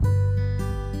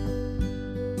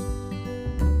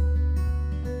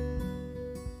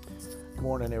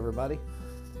morning, everybody.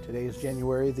 Today is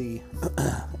January the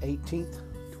 18th,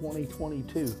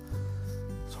 2022.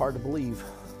 It's hard to believe.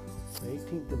 The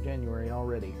 18th of January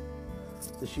already.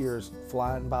 This year is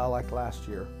flying by like last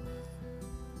year.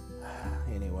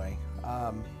 Anyway,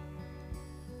 have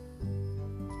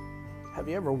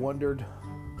you ever wondered,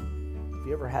 have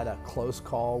you ever had a close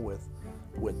call with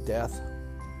death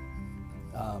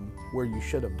where you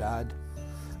should have died?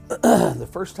 The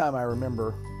first time I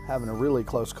remember having a really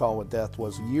close call with death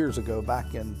was years ago,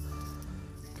 back in,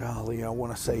 golly, I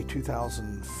want to say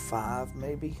 2005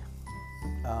 maybe.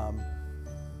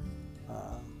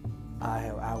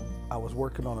 I was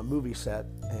working on a movie set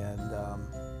and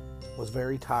was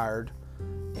very tired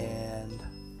and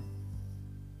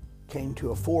came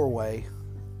to a four-way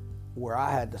where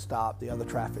I had to stop, the other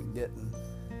traffic didn't,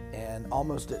 and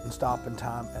almost didn't stop in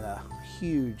time, and a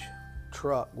huge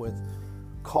truck with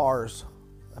cars,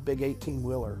 a big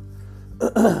 18-wheeler,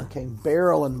 came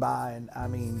barreling by, and I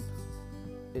mean,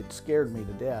 it scared me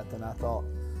to death. And I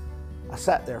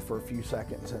sat there for a few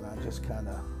seconds, and I just kind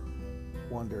of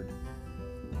wondered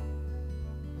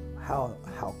how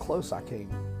close I came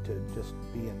to just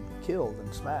being killed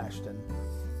and smashed. And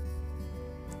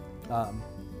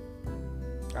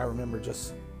I remember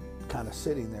just kind of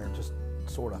sitting there, just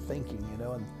sort of thinking,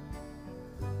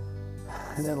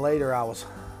 and then later I was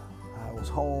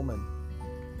home, and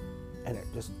it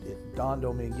dawned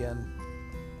on me again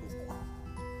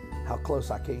how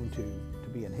close I came to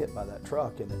being hit by that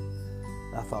truck. And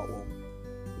I thought, well,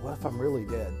 what if I'm really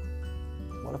dead?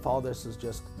 What if all this is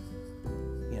just,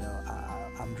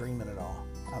 I'm dreaming it all?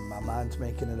 My mind's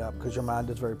making it up, because your mind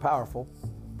is very powerful.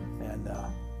 And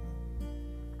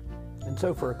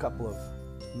so for a couple of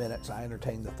minutes, I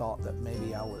entertained the thought that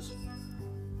maybe I was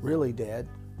really dead,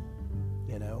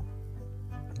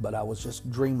 but I was just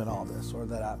dreaming all this, or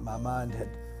that my mind had,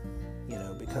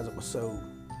 because it was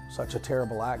such a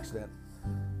terrible accident,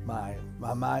 my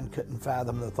mind couldn't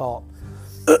fathom the thought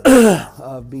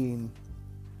of being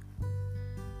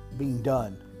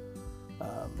done.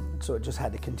 So it just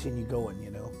had to continue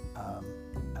going,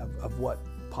 of what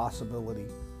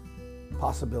possibilities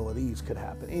could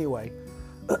happen. Anyway,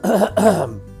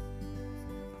 I'm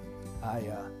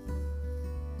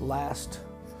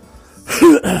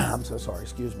so sorry,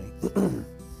 excuse me.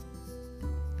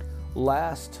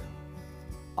 Last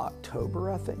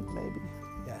October, I think, maybe.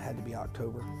 Yeah, it had to be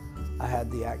October. I had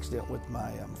the accident with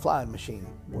my flying machine,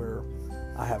 where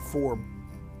I have 4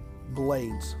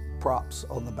 blades, props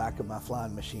on the back of my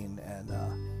flying machine, and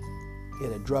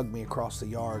it had drugged me across the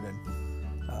yard, and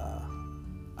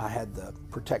I had the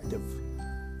protective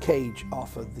cage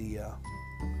off of the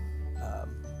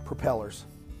propellers,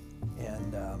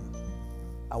 and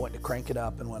I went to crank it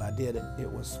up, and when I did,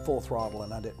 it was full throttle,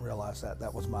 and I didn't realize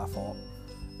that was my fault.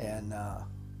 And I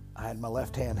had my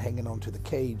left hand hanging onto the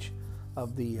cage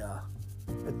of the,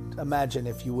 imagine,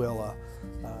 if you will,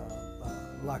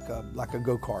 like a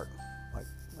go-kart, like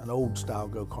an old style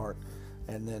go-kart,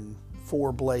 and then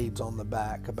 4 blades on the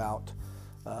back, about,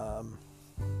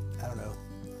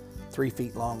 3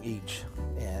 feet long each,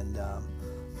 and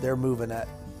they're moving at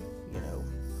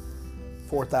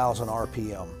 4,000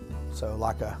 RPM, so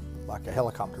like a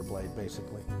helicopter blade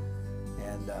basically.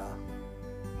 And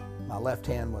my left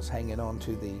hand was hanging on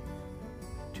to the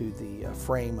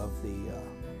frame of the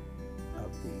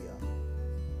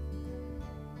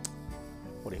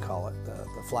what do you call it, the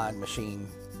flying machine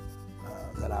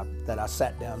that I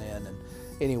sat down in. And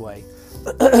anyway,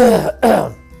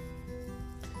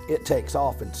 it takes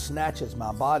off and snatches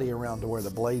my body around to where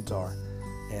the blades are,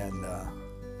 and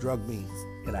drugged me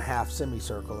in a half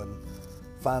semicircle, and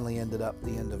finally ended up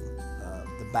the end of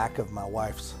the back of my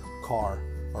wife's car,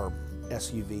 or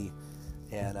SUV,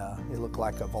 and it looked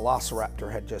like a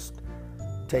velociraptor had just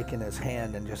taken his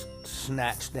hand and just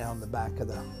snatched down the back of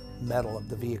the metal of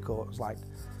the vehicle. It was like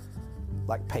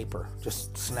paper,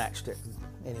 just snatched it.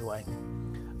 Anyway,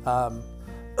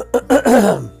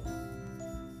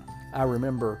 I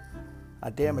remember I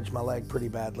damaged my leg pretty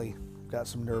badly, got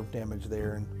some nerve damage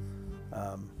there, and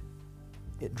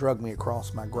it drugged me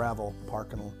across my gravel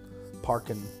parking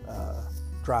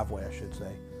driveway, I should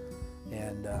say.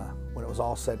 And when it was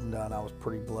all said and done, I was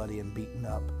pretty bloody and beaten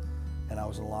up, and I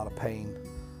was in a lot of pain.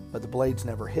 But the blades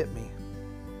never hit me,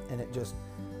 and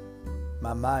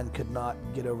my mind could not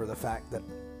get over the fact that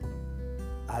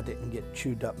I didn't get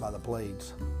chewed up by the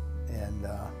blades. And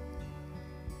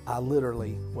I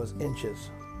literally was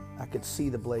inches. I could see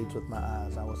the blades with my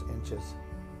eyes. I was inches.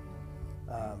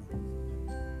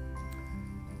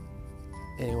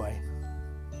 Anyway,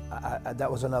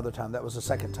 that was another time. That was the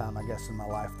second time, I guess, in my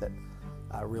life that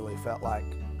I really felt like,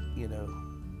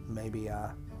 maybe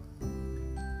I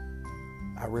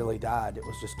I really died. It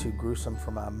was just too gruesome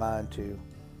for my mind to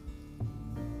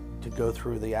go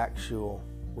through the actual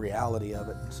reality of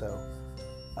it. And so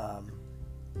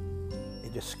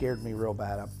it just scared me real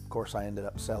bad. Of course, I ended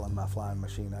up selling my flying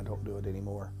machine. I don't do it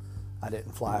anymore. I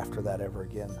didn't fly after that ever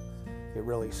again. It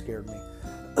really scared me.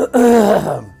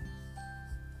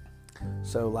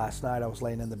 So last night I was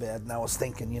laying in the bed and I was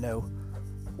thinking,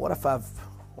 what if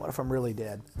I'm really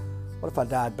dead? What if I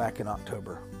died back in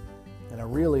October? And I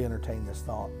really entertained this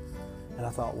thought. And I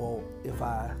thought, well, if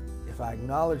I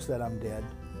acknowledge that I'm dead,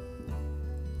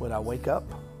 would I wake up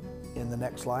in the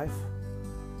next life?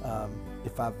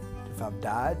 If I've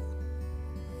died?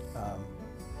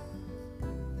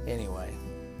 Anyway,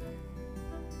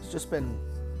 it's just been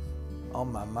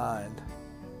on my mind.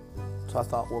 So I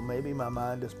thought, well, maybe my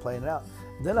mind is playing it out.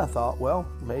 Then I thought, well,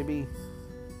 maybe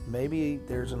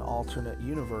there's an alternate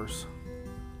universe.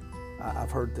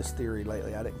 I've heard this theory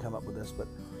lately. I didn't come up with this, but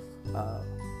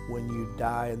when you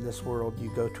die in this world, you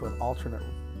go to an alternate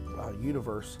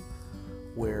universe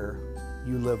where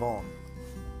you live on.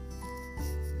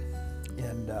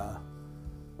 And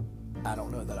I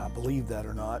don't know that I believe that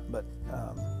or not, but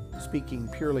speaking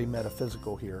purely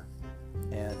metaphysical here,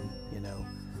 and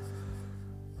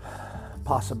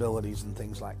possibilities and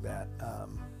things like that.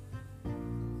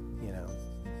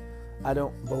 I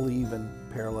don't believe in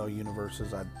parallel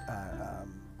universes.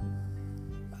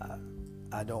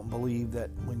 I don't believe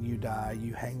that when you die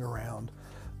you hang around.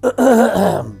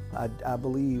 I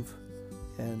believe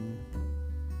in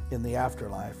the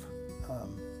afterlife,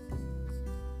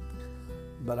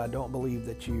 but I don't believe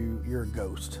that you're a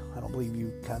ghost. I don't believe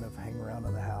you kind of hang around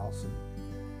in the house and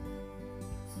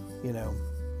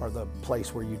or the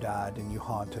place where you died and you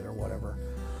haunt it or whatever.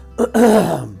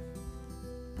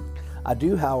 I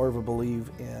do, however, believe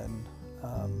in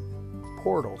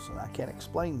portals, and I can't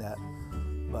explain that,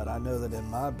 but I know that in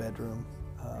my bedroom,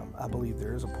 I believe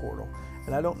there is a portal.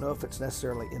 And I don't know if it's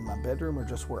necessarily in my bedroom or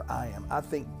just where I am. I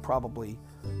think probably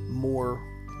more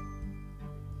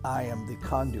I am the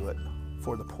conduit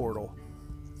for the portal.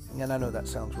 And I know that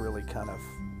sounds really kind of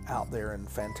out there and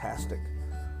fantastic,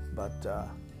 but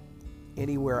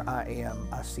anywhere I am,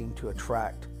 I seem to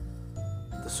attract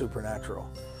the supernatural.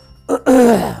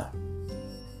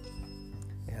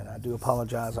 And I do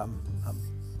apologize. I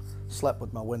slept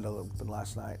with my window open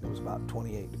last night. It was about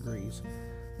 28 degrees.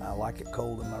 I like it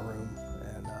cold in my room,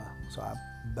 and so I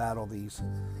battle these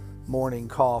morning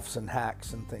coughs and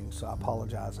hacks and things. So I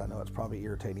apologize. I know it's probably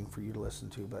irritating for you to listen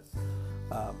to, but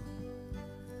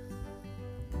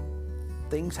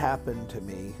things happen to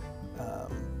me.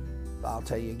 I'll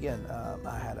tell you again,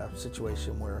 I had a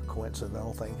situation where a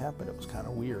coincidental thing happened. It was kind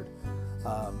of weird.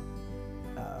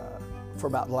 For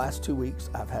about the last 2 weeks,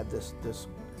 I've had this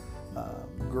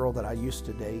girl that I used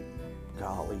to date,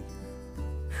 golly,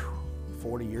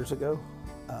 40 years ago,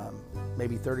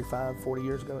 maybe 35, 40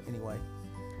 years ago. Anyway,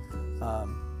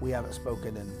 we haven't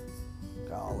spoken in,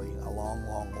 golly, a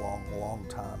long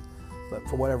time. But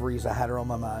for whatever reason, I had her on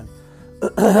my mind.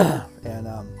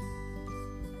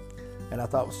 And I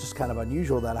thought it was just kind of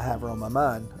unusual that I have her on my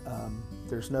mind.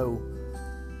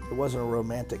 It wasn't a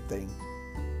romantic thing.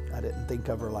 I didn't think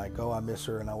of her like, oh, I miss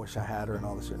her and I wish I had her and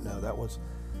all this. No, it was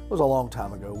a long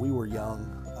time ago. We were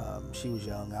young. She was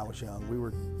young. I was young. We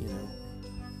were,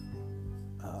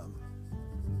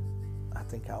 I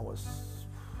think I was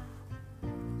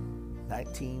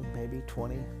 19, maybe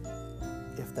 20,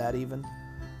 if that even.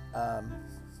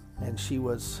 And she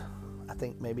was, I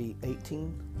think, maybe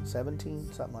 18,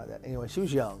 17, something like that. Anyway, she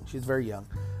was young. She was very young.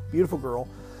 Beautiful girl.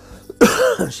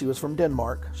 She was from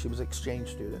Denmark. She was an exchange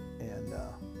student. And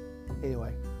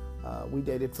anyway, we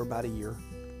dated for about a year.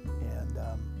 And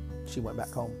she went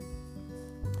back home.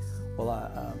 Well,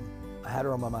 I had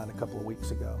her on my mind a couple of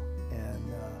weeks ago.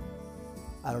 And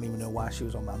I don't even know why she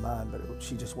was on my mind, but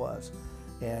she just was.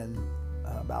 And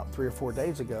about 3 or 4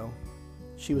 days ago,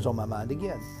 she was on my mind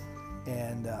again.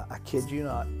 And I kid you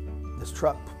not, this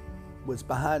truck was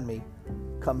behind me,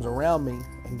 comes around me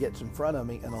and gets in front of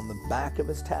me, and on the back of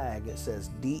his tag it says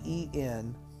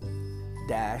DEN-MARK,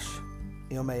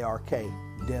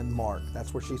 Denmark.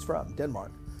 That's where she's from,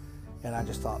 Denmark. And I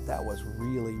just thought that was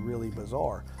really, really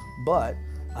bizarre. But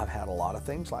I've had a lot of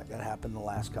things like that happen the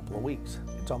last couple of weeks.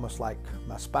 It's almost like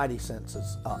my spidey sense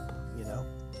is up,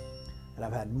 And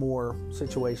I've had more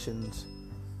situations,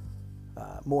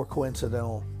 more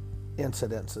coincidental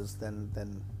incidences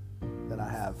than I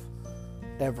have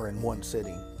ever in one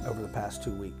sitting over the past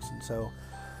 2 weeks. And so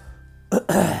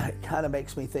it kind of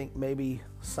makes me think maybe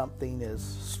something is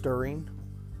stirring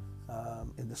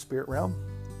in the spirit realm.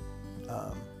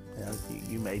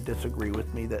 You may disagree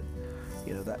with me that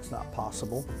that's not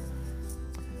possible.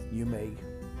 You may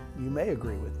you may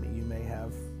agree with me. You may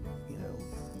have,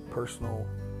 personal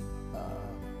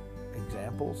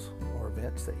examples or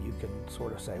events that you can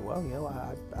sort of say, well,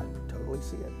 I totally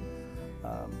see it.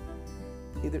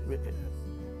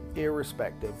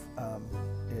 Irrespective,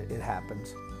 it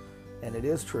happens, and it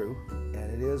is true, and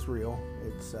it is real.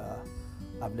 It's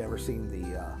I've never seen the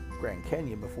Grand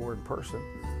Canyon before in person,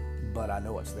 but I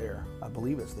know it's there. I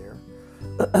believe it's there.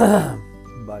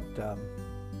 But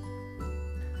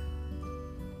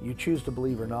you choose to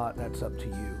believe or not, that's up to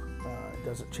you. It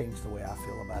doesn't change the way I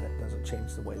feel about it. It doesn't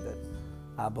change the way that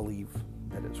I believe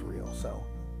that it's real. So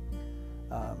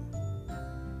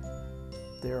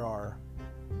there are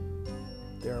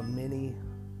many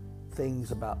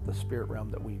things about the spirit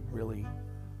realm that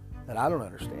I don't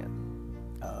understand.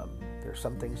 There's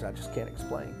some things I just can't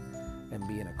explain. And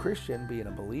being a Christian, being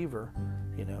a believer,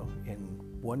 in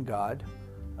one God,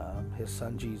 his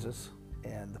son Jesus,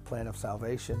 and the plan of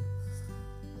salvation.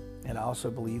 And I also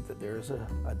believe that there is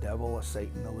a devil, a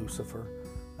Satan, a Lucifer,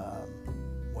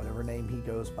 whatever name he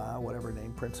goes by, whatever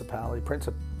name, principality, prince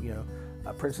of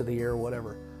the air,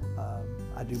 whatever.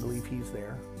 I do believe he's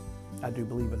there. I do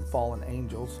believe in fallen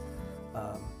angels.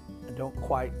 I don't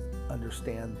quite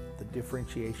understand the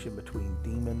differentiation between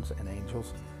demons and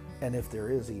angels, and if there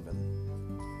is even.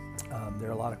 There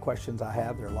are a lot of questions I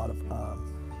have. There are a lot of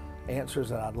answers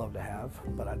that I'd love to have,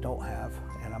 but I don't have,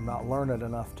 and I'm not learned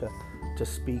enough to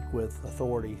speak with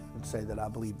authority and say that I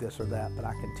believe this or that. But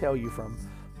I can tell you from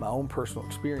my own personal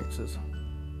experiences,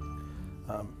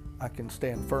 I can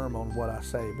stand firm on what I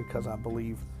say because I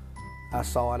believe I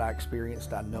saw it, I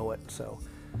experienced, I know it. So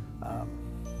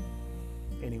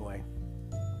anyway,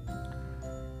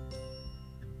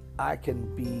 I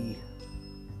can be,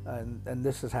 and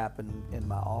this has happened in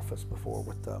my office before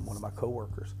with one of my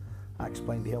coworkers. I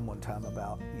explained to him one time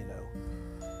about,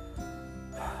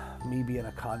 me being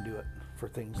a conduit for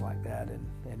things like that.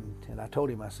 And I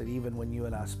told him, I said, even when you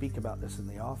and I speak about this in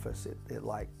the office, it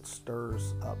like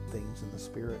stirs up things in the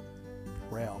spirit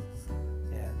realm.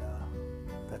 And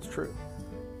that's true.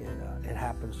 It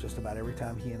happens just about every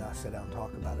time he and I sit down and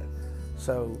talk about it.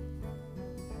 So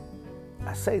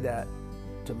I say that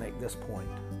to make this point.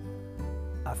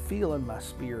 I feel in my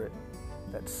spirit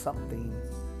that something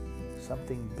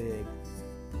big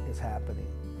is happening.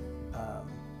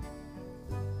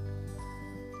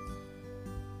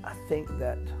 I think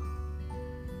that,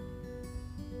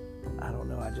 I don't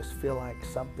know, I just feel like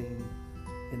something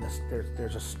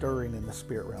there's a stirring in the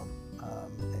spirit realm.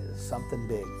 It's something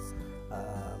big.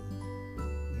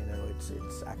 It's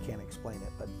I can't explain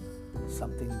it, but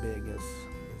something big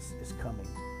is coming.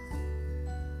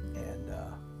 And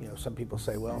some people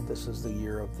say, well, this is the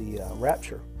year of the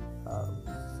rapture.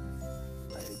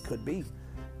 It could be.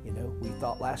 We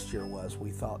thought last year was.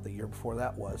 We thought the year before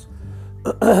that was.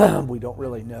 We don't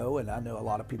really know, and I know a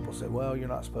lot of people say, well, you're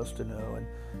not supposed to know, and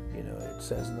it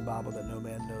says in the Bible that no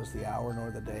man knows the hour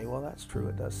nor the day. Well, that's true,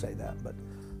 it does say that, but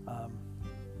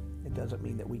it doesn't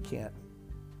mean that we can't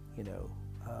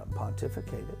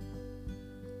pontificate it.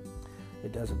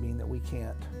 It doesn't mean that we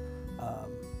can't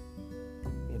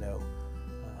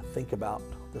think about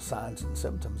the signs and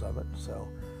symptoms of it. So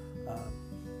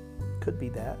could be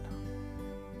that.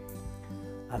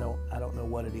 I don't know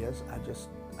what it is.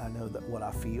 I know that what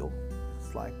I feel,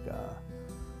 it's like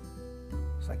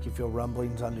you feel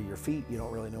rumblings under your feet. You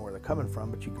don't really know where they're coming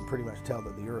from, but you can pretty much tell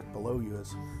that the earth below you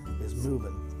is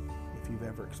moving if you've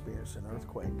ever experienced an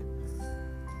earthquake.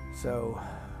 So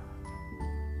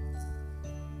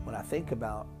when I think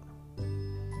about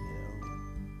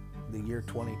the year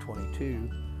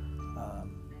 2022,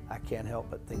 I can't help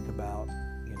but think about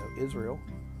Israel.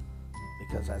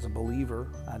 Because as a believer,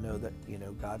 I know that,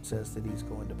 God says that he's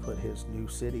going to put his new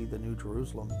city, the New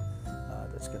Jerusalem,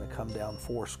 that's going to come down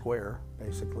 4 square,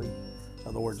 basically. In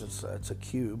other words, it's a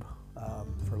cube,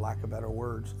 for lack of better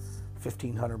words,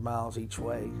 1,500 miles each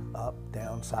way, up,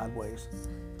 down, sideways.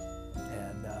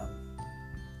 And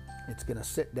it's going to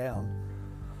sit down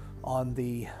on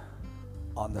the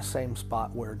same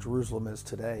spot where Jerusalem is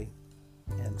today.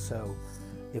 And so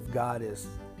if God is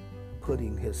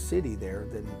putting his city there,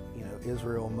 then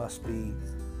Israel must be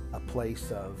a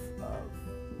place of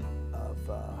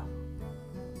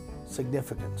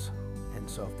significance. And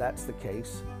so if that's the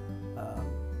case,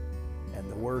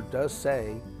 and the word does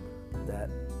say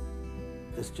that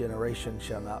this generation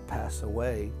shall not pass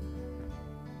away,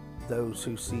 those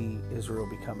who see Israel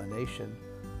become a nation,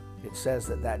 it says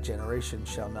that generation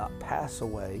shall not pass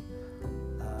away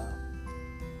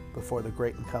before the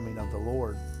great and coming of the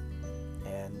Lord.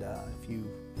 And if you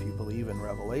believe in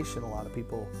Revelation, a lot of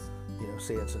people,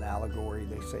 say it's an allegory.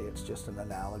 They say it's just an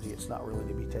analogy. It's not really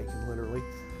to be taken literally.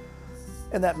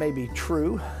 And that may be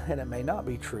true, and it may not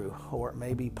be true, or it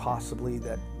may be possibly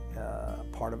that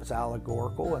part of it's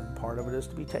allegorical and part of it is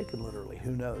to be taken literally.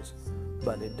 Who knows?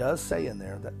 But it does say in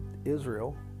there that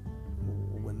Israel,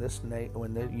 when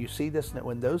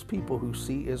those people who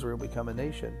see Israel become a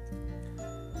nation,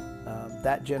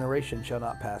 that generation shall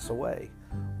not pass away.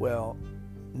 Well,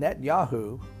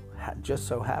 Netanyahu just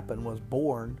so happened was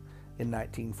born in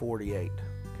 1948.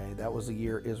 Okay, that was the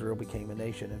year Israel became a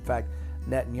nation. In fact,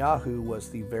 Netanyahu was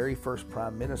the very first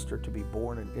prime minister to be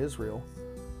born in Israel.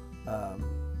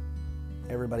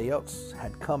 Everybody else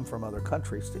had come from other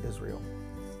countries to Israel.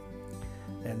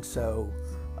 And so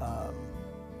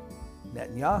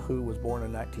Netanyahu was born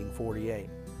in 1948.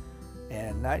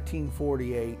 And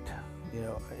 1948,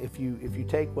 if you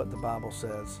take what the Bible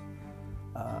says,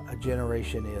 a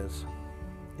generation is,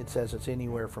 it says it's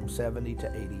anywhere from 70 to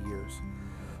 80 years.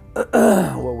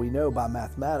 Well, we know by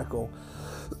mathematical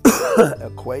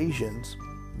equations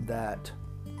that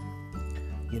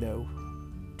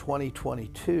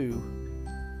 2022,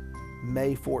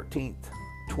 May 14th,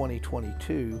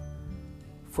 2022,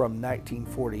 from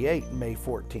 1948, May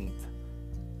 14th,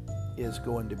 is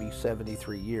going to be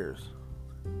 73 years.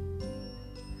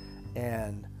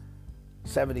 And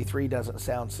 73 doesn't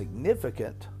sound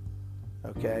significant,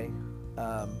 okay?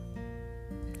 I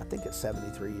think it's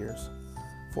 73 years.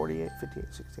 48,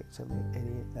 58, 68, 78,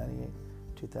 88, 98,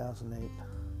 2008.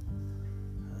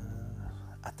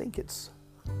 I think it's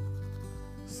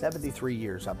 73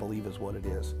 years, I believe is what it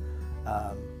is.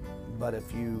 But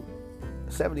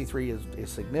 73 is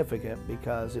significant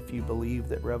because if you believe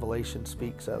that Revelation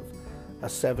speaks of a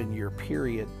 7-year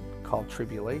period called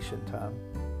tribulation time,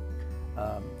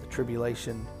 the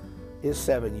tribulation is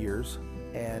 7 years,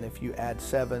 and if you add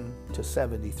 7 to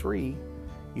 73,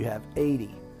 you have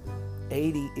 80.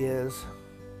 80 is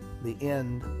the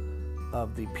end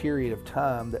of the period of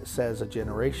time that says a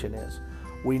generation is.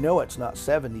 We know it's not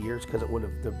 70 years because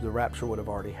the rapture would have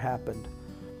already happened.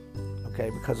 Okay,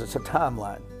 because it's a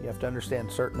timeline. You have to understand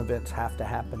certain events have to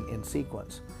happen in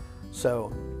sequence.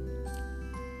 So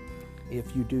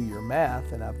if you do your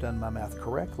math, and I've done my math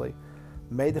correctly,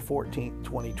 May the 14th,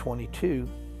 2022,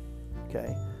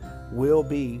 okay, will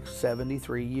be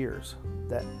 73 years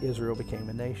that Israel became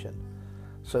a nation.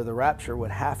 So the rapture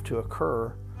would have to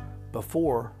occur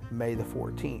before May the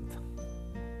 14th.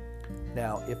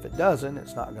 Now, if it doesn't,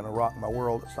 it's not going to rock my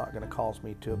world. It's not going to cause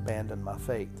me to abandon my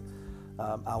faith.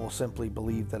 I will simply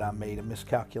believe that I made a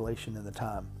miscalculation in the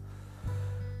time.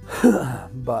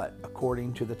 But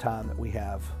according to the time that we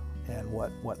have and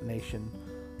what nation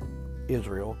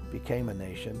Israel became a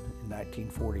nation in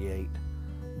 1948,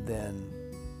 then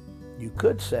you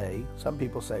could say, some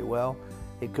people say, well,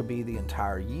 it could be the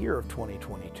entire year of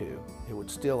 2022. It would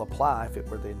still apply if it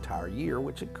were the entire year,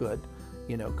 which it could.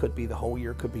 Could be the whole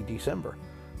year, could be December,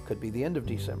 could be the end of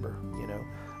December,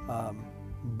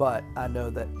 But I know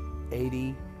that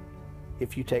 80,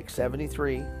 if you take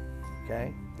 73,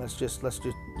 okay, let's just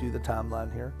do the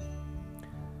timeline here.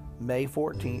 May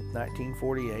 14th,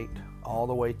 1948, all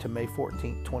the way to May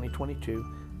 14th, 2022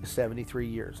 is 73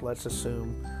 years. Let's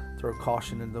assume, throw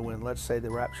caution into the wind. Let's say the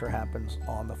rapture happens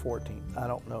on the 14th. I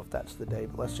don't know if that's the day,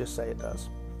 but let's just say it does.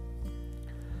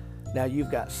 Now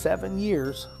you've got 7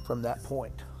 years from that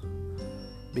point,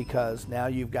 because now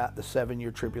you've got the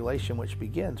 7-year tribulation, which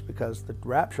begins because the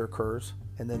rapture occurs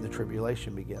and then the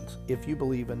tribulation begins. If you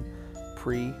believe in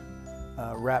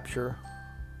pre-rapture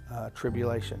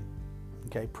tribulation,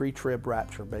 okay, pre-trib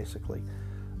rapture basically.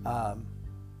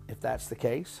 If that's the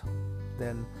case,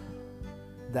 then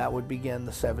that would begin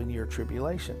the 7-year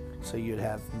tribulation. So you'd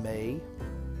have May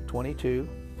 22,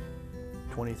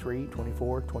 23,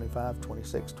 24, 25,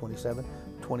 26, 27,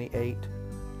 28,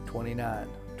 29.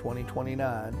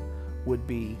 2029 would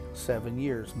be 7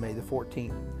 years, May the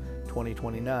 14th,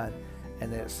 2029.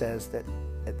 And then it says that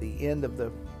at the end of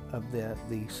the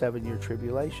 7-year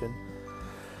tribulation,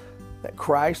 that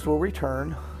Christ will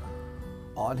return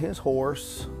on his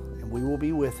horse, and we will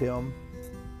be with him,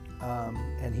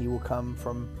 and he will come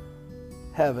from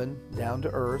heaven down to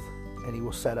earth, and he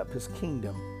will set up his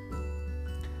kingdom.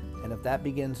 And if that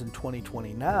begins in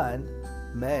 2029,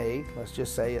 May, let's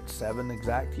just say it's 7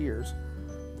 exact years,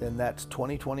 then that's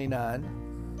 2029.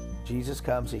 Jesus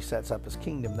comes, he sets up his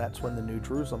kingdom. That's when the New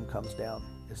Jerusalem comes down.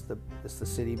 It's the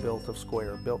city built of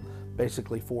square, built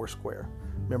basically 4 square.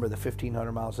 Remember the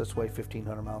 1,500 miles this way,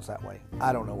 1,500 miles that way.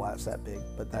 I don't know why it's that big,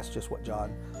 but that's just what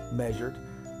John measured.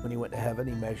 When he went to heaven,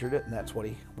 he measured it, and that's what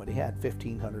he had,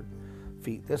 1,500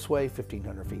 feet this way,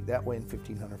 1,500 feet that way, and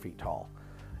 1,500 feet tall.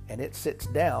 And it sits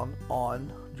down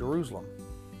on Jerusalem.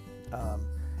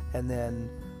 And then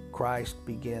Christ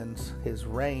begins his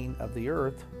reign of the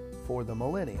earth for the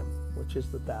millennium, which is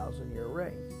the 1,000-year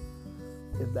reign.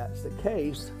 If that's the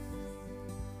case,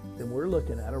 then we're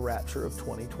looking at a rapture of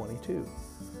 2022.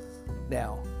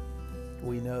 Now,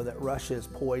 we know that Russia is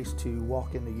poised to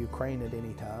walk into Ukraine at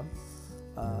any time.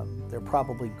 They're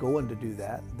probably going to do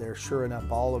that. They're shoring up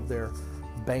all of their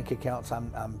bank accounts.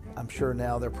 I'm sure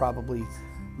now they're probably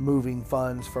moving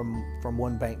funds from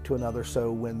one bank to another,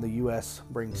 so when the U.S.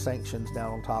 brings sanctions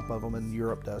down on top of them, and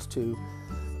Europe does too,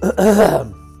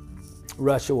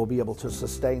 Russia will be able to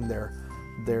sustain their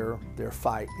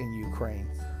fight in Ukraine.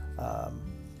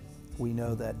 We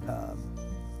know that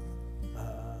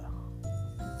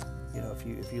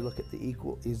if you look at the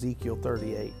Ezekiel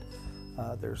 38,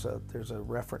 there's a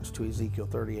reference to Ezekiel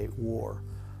 38 war.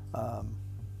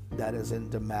 That is in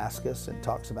Damascus, and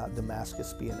talks about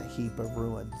Damascus being a heap of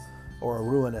ruin, or a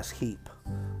ruinous heap,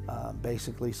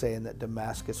 basically saying that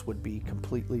Damascus would be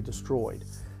completely destroyed.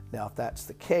 Now, if that's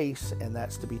the case, and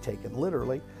that's to be taken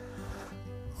literally,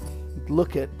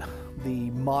 look at the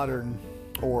modern,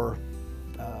 or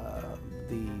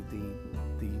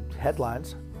the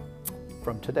headlines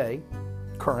from today,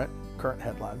 current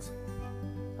headlines.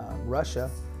 Russia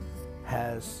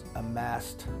has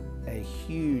amassed a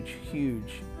huge,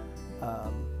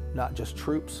 not just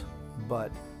troops,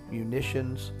 but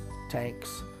munitions,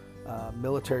 tanks,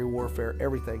 military warfare,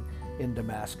 everything in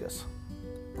Damascus.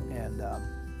 And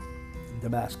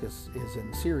Damascus is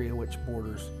in Syria, which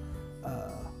borders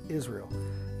Israel.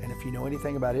 And if you know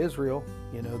anything about Israel,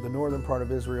 you know the northern part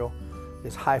of Israel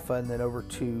is Haifa, and then over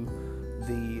to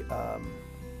the, I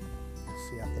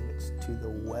think it's to the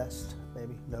west,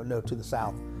 maybe? No, to the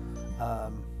south.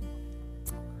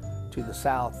 To the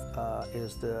south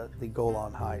is the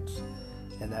Golan Heights,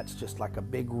 and that's just like a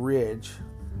big ridge,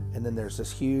 and then there's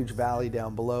this huge valley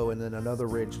down below, and then another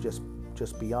ridge just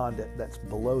beyond it that's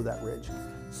below that ridge.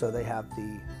 So they have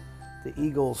the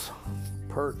eagle's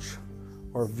perch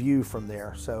or view from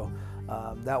there. So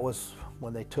that was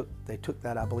when they took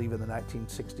that, I believe, in the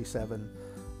 1967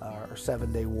 or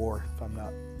 7-Day War, if I'm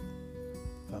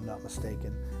not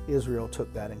mistaken. Israel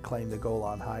took that and claimed the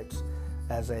Golan Heights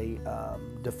as a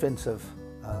defensive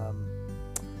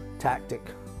tactic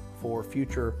for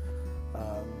future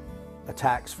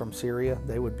attacks from Syria.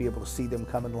 They would be able to see them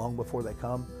coming long before they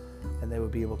come, and they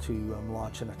would be able to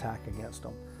launch an attack against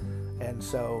them. And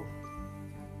so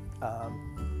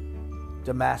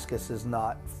Damascus is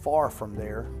not far from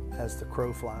there as the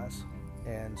crow flies.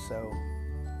 And so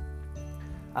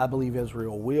I believe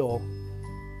Israel will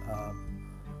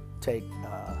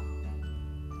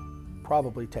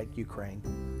probably take Ukraine.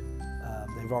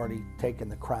 They've already taken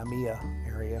the Crimea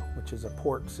area, which is a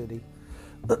port city,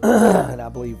 and I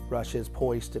believe Russia is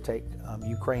poised to take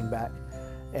Ukraine back,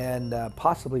 and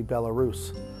possibly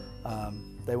Belarus.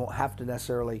 They won't have to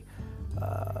necessarily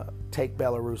take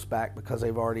Belarus back, because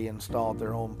they've already installed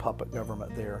their own puppet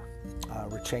government there.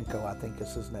 Rychenko, I think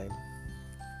is his name.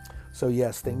 So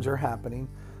yes, things are happening.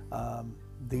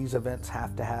 These events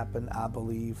have to happen, I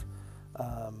believe,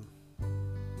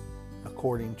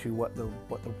 according to what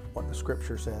the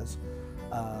scripture says.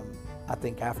 I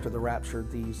think after the rapture,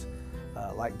 these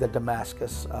like the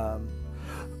Damascus,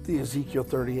 the Ezekiel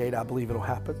 38, I believe it'll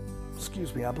happen.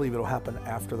 I believe it'll happen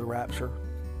after the rapture,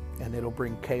 and it'll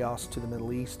bring chaos to the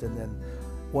Middle East, and then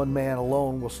one man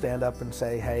alone will stand up and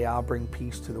say, hey, I'll bring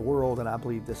peace to the world. And I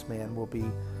believe this man will be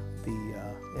the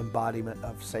embodiment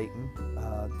of Satan,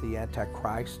 the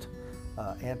Antichrist.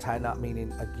 Anti not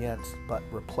meaning against, but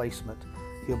replacement.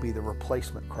 He'll be the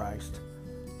replacement Christ,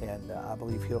 and I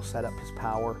believe he'll set up his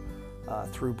power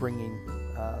through bringing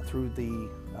through the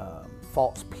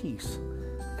false peace,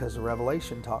 because the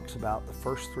Revelation talks about the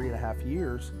first 3.5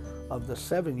 years of the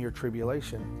 7-year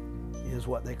tribulation is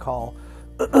what they call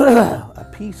a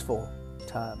peaceful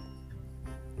time.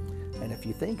 And if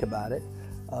you think about it,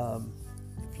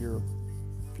 if you're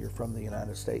from the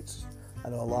United States, I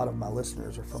know a lot of my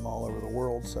listeners are from all over the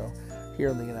world, so here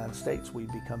in the United States,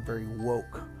 we've become very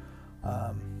woke.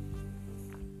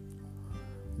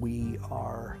 We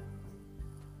are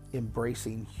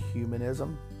embracing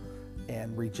humanism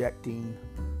and rejecting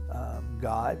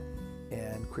God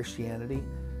and Christianity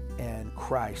and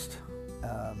Christ,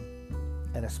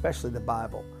 and especially the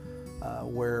Bible,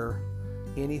 where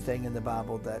anything in the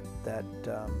Bible that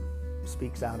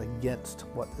speaks out against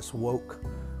what this woke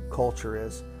culture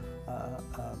is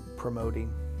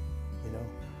promoting,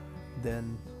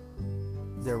 then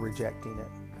they're rejecting it.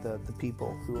 The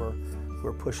people who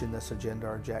are pushing this agenda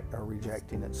are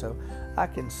rejecting it. So I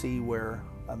can see where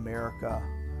America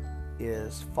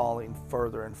is falling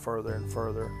further and further and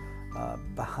further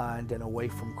behind and away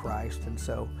from Christ. And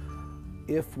so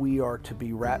if we are to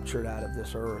be raptured out of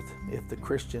this earth, if the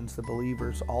Christians, the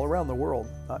believers all around the world,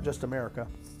 not just America,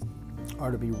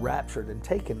 are to be raptured and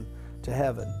taken to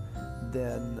heaven,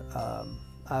 then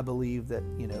I believe that,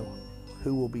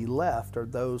 who will be left are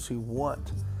those who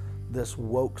want this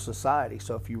woke society.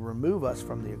 So if you remove us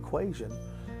from the equation,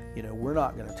 we're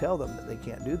not going to tell them that they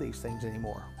can't do these things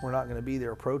anymore. We're not going to be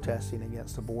there protesting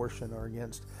against abortion or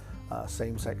against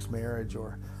same-sex marriage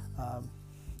or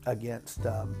against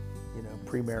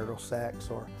premarital sex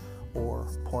or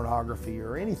pornography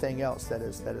or anything else that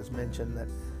is mentioned that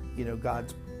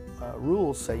God's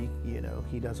rules say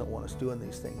He doesn't want us doing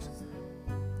these things.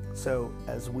 So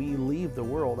as we leave the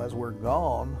world, as we're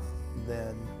gone,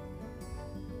 then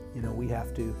we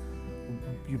have to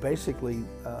basically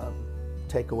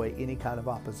take away any kind of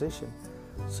opposition.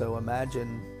 So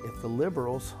imagine if the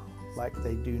liberals, like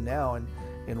they do now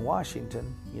in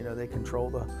Washington, they control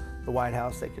the White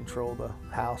House, they control the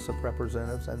House of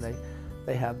Representatives, and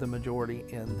they have the majority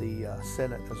in the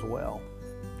Senate as well.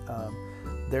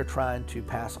 They're trying to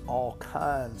pass all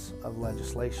kinds of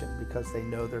legislation because they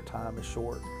know their time is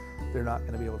short. They're not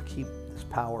going to be able to keep this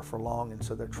power for long, and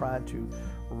so they're trying to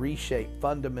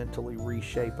fundamentally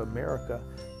reshape America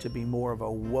to be more of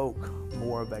a woke,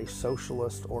 more of a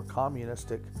socialist or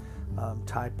communistic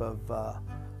type of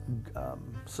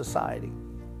society.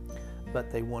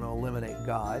 But they want to eliminate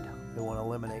God, they want to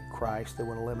eliminate Christ, they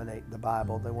want to eliminate the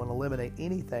Bible, they want to eliminate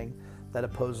anything that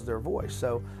opposes their voice.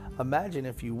 So imagine,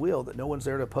 if you will, that no one's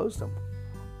there to oppose them.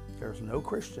 There's no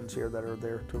Christians here that are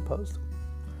there to oppose them.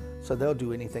 So they'll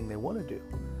do anything they want to do.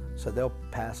 So they'll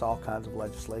pass all kinds of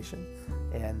legislation,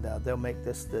 and they'll make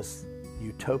this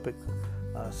utopic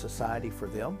society for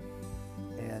them.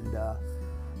 And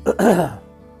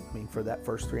for that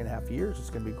first 3.5 years, it's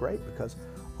going to be great because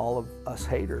all of us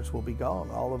haters will be gone.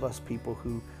 All of us people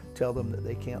who tell them that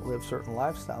they can't live certain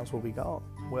lifestyles will be gone.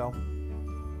 Well,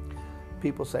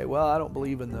 people say, well, I don't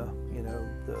believe in the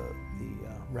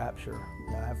rapture.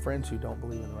 I have friends who don't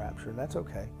believe in the rapture, and that's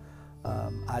okay.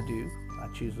 I do. I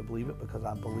choose to believe it because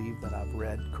I believe that I've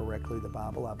read correctly the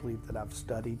Bible. I believe that I've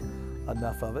studied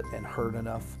enough of it and heard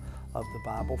enough of the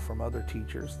Bible from other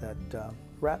teachers that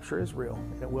rapture is real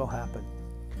and it will happen.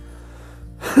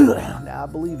 Now, I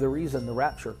believe the reason the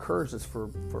rapture occurs is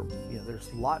for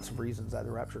there's lots of reasons that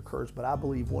the rapture occurs, but I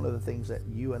believe one of the things that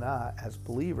you and I, as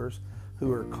believers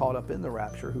who are caught up in the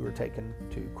rapture, who are taken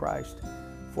to Christ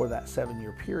for that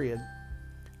 7-year period,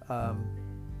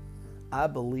 I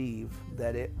believe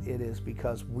that it is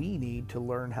because we need to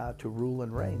learn how to rule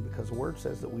and reign, because the Word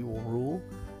says that we will rule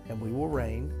and we will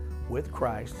reign with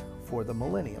Christ for the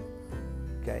millennium.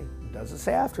 Okay? It doesn't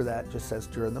say after that, it just says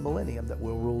during the millennium that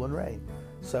we'll rule and reign.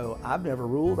 So I've never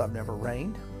ruled, I've never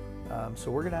reigned,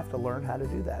 so we're going to have to learn how to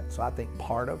do that. So I think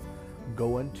part of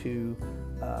going to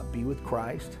be with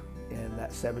Christ in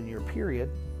that 7-year period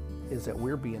is that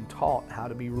we're being taught how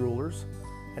to be rulers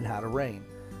and how to reign.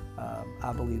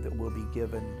 I believe that we'll be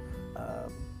given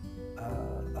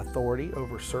authority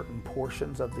over certain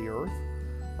portions of the earth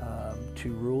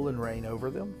to rule and reign over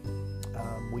them.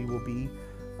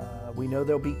 We know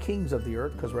there'll be kings of the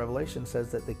earth because Revelation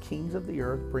says that the kings of the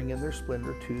earth bring in their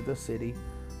splendor to the city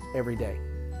every day.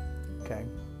 Okay?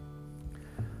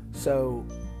 So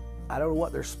I don't know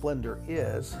what their splendor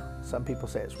is. Some people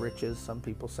say it's riches. Some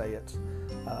people say it's.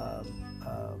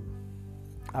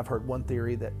 I've heard one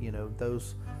theory that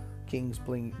those kings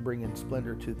bring in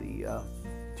splendor to the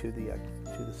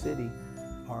city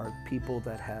are people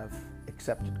that have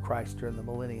accepted Christ during the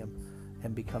millennium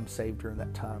and become saved during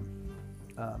that time.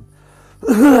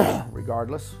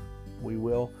 Regardless, we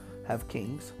will have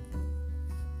kings,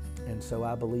 and so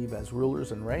I believe as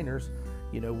rulers and reigners,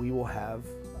 we will have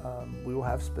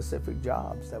specific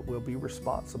jobs that we'll be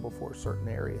responsible for a certain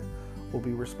area. We'll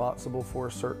be responsible for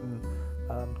a certain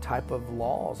type of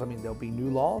laws. There'll be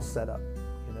new laws set up.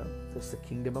 This is the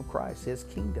kingdom of Christ, His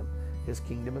kingdom. His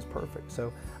kingdom is perfect.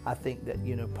 So I think that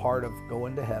part of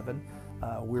going to heaven,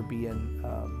 we're being.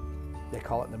 They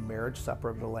call it the marriage supper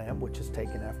of the Lamb, which is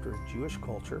taken after Jewish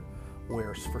culture,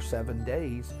 where for 7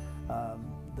 days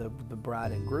the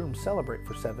bride and groom celebrate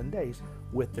for 7 days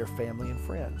with their family and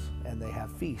friends, and they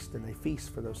have feast, and they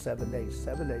feast for those 7 days.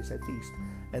 7 days they feast,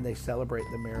 and they celebrate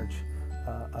the marriage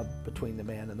between the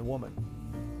man and the woman.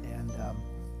 And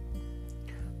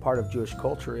part of Jewish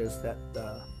culture is that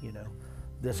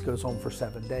this goes on for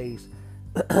 7 days,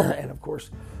 and of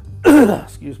course,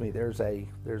 excuse me, there's a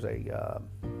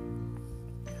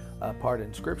part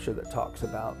in Scripture that talks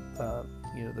about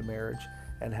the marriage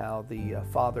and how the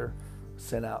father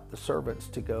sent out the servants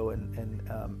to go and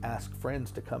ask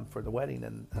friends to come for the wedding,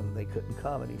 and they couldn't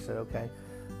come, and he said, okay,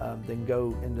 then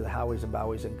go into the highways and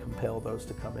byways and compel those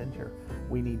to come in here.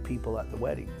 We need people at the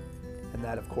wedding. And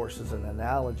that, of course, is an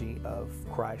analogy of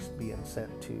Christ being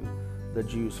sent to the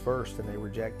Jews first, and they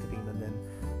rejected him, and then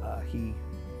he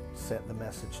sent the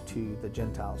message to the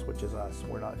Gentiles, which is us.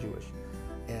 We're not Jewish.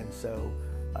 And so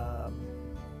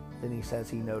then he says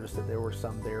he noticed that there were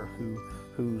some there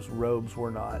whose robes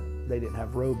were not, they didn't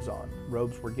have robes on.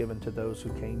 Robes were given to those who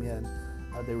came in.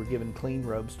 They were given clean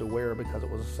robes to wear because it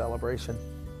was a celebration.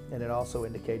 And it also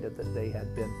indicated that they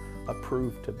had been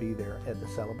approved to be there at the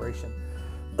celebration.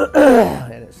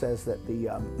 And it says that the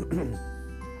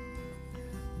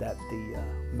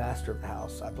master of the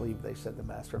house, I believe they said the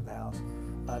master of the house,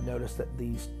 noticed that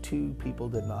these two people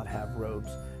did not have robes,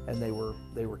 and they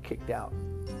were kicked out.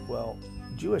 Well,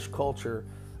 Jewish culture,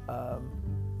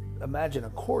 imagine a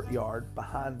courtyard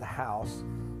behind the house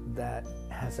that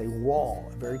has a wall,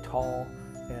 a very tall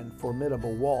and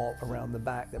formidable wall around the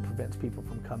back that prevents people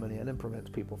from coming in and prevents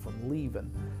people from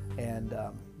leaving. And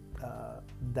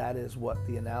that is what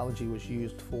the analogy was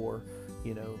used for,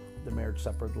 the marriage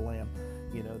supper of the Lamb.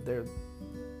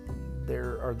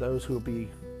 There are those who will be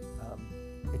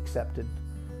accepted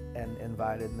and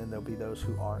invited, and then there'll be those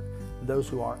who aren't. Those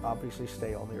who aren't obviously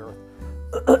stay on the earth.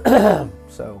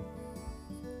 So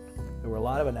there were a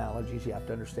lot of analogies. You have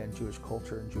to understand Jewish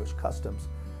culture and Jewish customs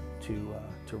to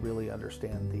really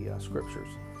understand the scriptures.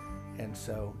 And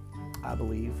so I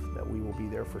believe that we will be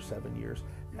there for 7 years.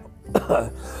 Now,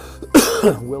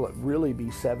 will it really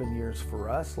be 7 years for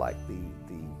us, like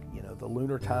the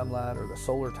lunar timeline or the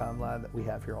solar timeline that we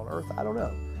have here on Earth? I don't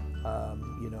know.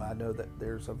 I know that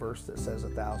there's a verse that says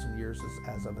 1,000 years is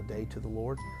as of a day to the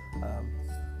Lord.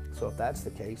 So if that's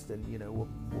the case, then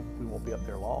we won't be up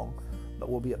there long, but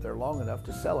we'll be up there long enough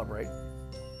to celebrate,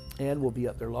 and we'll be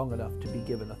up there long enough to be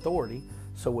given authority.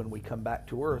 So when we come back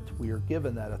to Earth, we are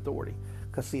given that authority.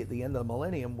 Because see, at the end of the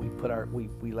millennium,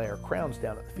 we lay our crowns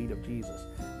down at the feet of Jesus.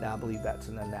 Now, I believe that's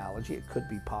an analogy. It could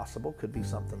be possible, could be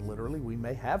something literally. We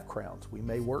may have crowns. We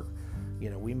may work,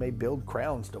 we may build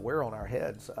crowns to wear on our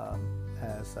heads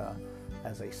as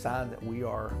a sign that we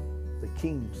are the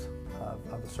kings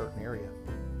of a certain area.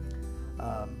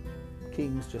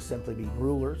 Kings just simply mean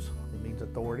rulers. It means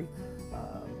authority.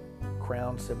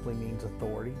 Crown simply means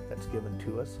authority that's given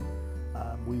to us.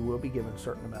 We will be given a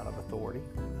certain amount of authority.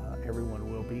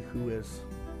 Everyone will be who is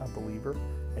a believer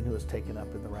and who is taken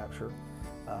up in the rapture.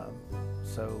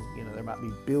 So there might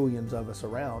be billions of us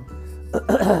around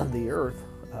the earth,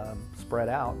 spread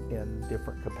out in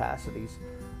different capacities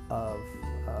of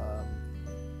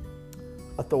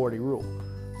authority rule.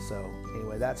 So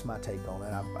anyway, that's my take on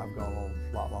it. I've gone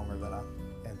a lot longer than I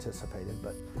anticipated,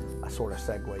 but I sort of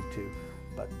segued too.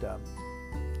 But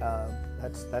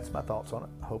that's my thoughts on it.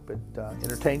 I hope it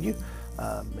entertained you.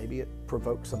 Maybe it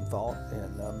provoked some thought,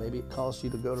 and maybe it caused you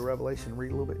to go to Revelation and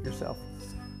read a little bit yourself.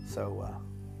 So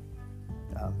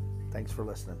thanks for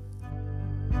listening.